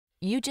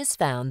You just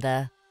found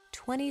the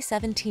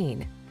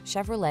 2017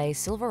 Chevrolet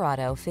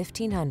Silverado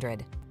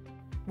 1500.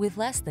 With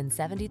less than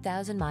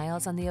 70,000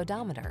 miles on the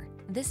odometer,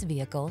 this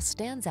vehicle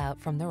stands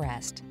out from the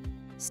rest.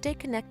 Stay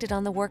connected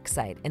on the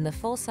worksite in the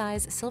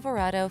full-size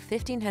Silverado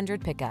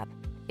 1500 pickup.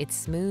 Its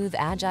smooth,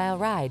 agile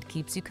ride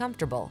keeps you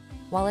comfortable,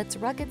 while its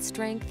rugged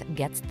strength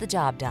gets the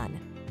job done.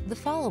 The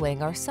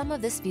following are some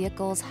of this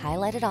vehicle's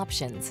highlighted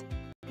options: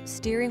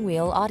 steering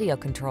wheel audio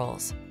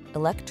controls,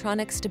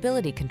 electronic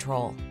stability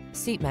control,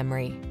 seat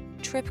memory,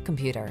 trip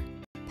computer,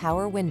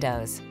 power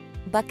windows,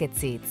 bucket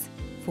seats,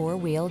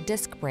 four-wheel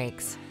disc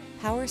brakes,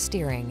 power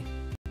steering.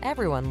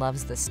 Everyone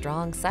loves the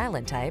strong,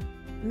 silent type.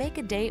 Make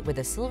a date with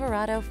a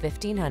Silverado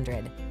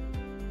 1500.